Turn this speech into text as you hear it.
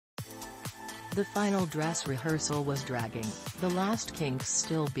The final dress rehearsal was dragging, the last kinks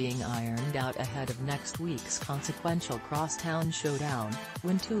still being ironed out ahead of next week's consequential crosstown showdown,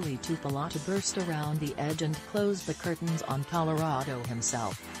 when Tuli Tuipulotu burst around the edge and closed the curtains on Colorado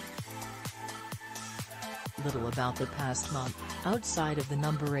himself. Little about the past month, outside of the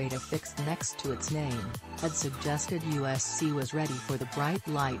number 8 affixed next to its name, had suggested USC was ready for the bright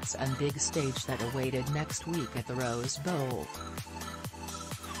lights and big stage that awaited next week at the Rose Bowl.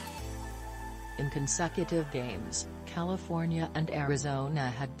 In consecutive games, California and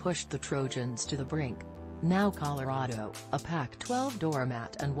Arizona had pushed the Trojans to the brink. Now Colorado, a Pac-12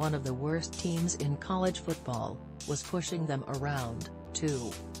 doormat and one of the worst teams in college football, was pushing them around,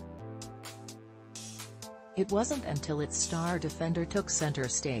 too. It wasn't until its star defender took center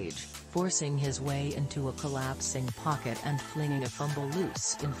stage, forcing his way into a collapsing pocket and flinging a fumble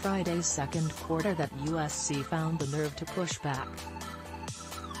loose in Friday's second quarter, that USC found the nerve to push back.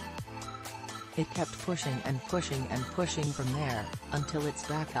 It kept pushing and pushing and pushing from there, until its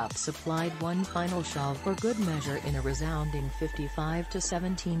backup supplied one final shove for good measure in a resounding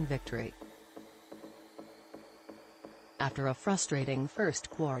 55-17 victory. After a frustrating first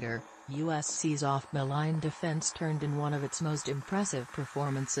quarter, USC's oft-maligned defense turned in one of its most impressive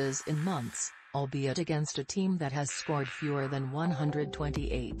performances in months, albeit against a team that has scored fewer than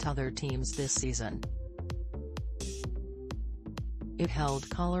 128 other teams this season. It held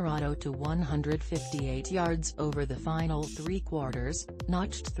Colorado to 158 yards over the final 3 quarters,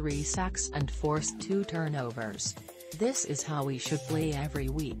 notched 3 sacks and forced 2 turnovers. "This is how we should play every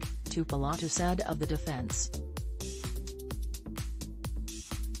week," Tuipulotu said of the defense.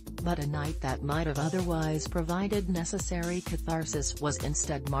 But a night that might have otherwise provided necessary catharsis was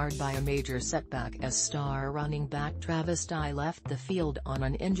instead marred by a major setback as star running back Travis Dye left the field on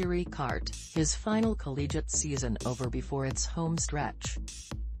an injury cart, his final collegiate season over before its home stretch.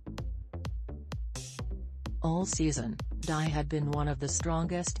 All season, Dye had been one of the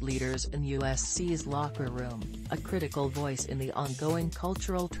strongest leaders in USC's locker room, a critical voice in the ongoing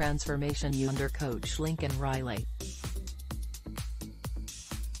cultural transformation under coach Lincoln Riley.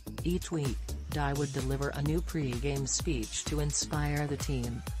 Each week, Dye would deliver a new pre-game speech to inspire the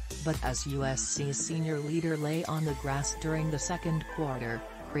team. But as USC's senior leader lay on the grass during the second quarter,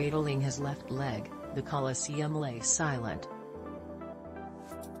 cradling his left leg, the Coliseum lay silent.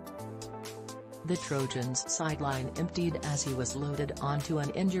 The Trojans' sideline emptied as he was loaded onto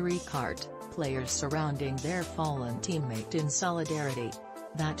an injury cart, players surrounding their fallen teammate in solidarity.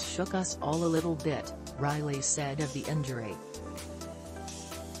 "That shook us all a little bit," Riley said of the injury.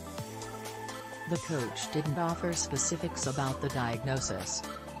 The coach didn't offer specifics about the diagnosis.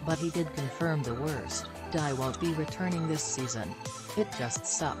 But he did confirm the worst: Dye won't be returning this season. "It just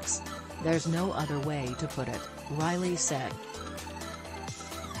sucks. There's no other way to put it," Riley said.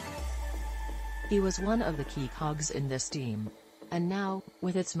 He was one of the key cogs in this team. And now,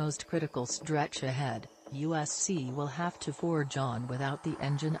 with its most critical stretch ahead, USC will have to forge on without the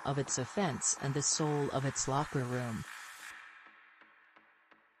engine of its offense and the soul of its locker room.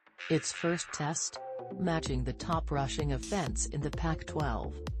 Its first test? Matching the top rushing offense in the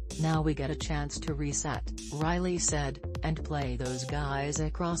Pac-12. "Now we get a chance to reset," Riley said, "and play those guys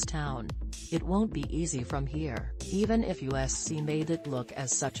across town. It won't be easy from here, even if USC made it look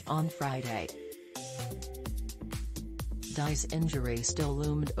as such on Friday." Dye's injury still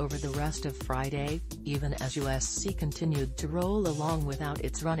loomed over the rest of Friday, even as USC continued to roll along without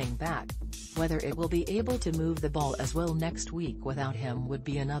its running back. Whether it will be able to move the ball as well next week without him would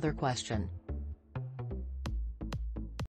be another question.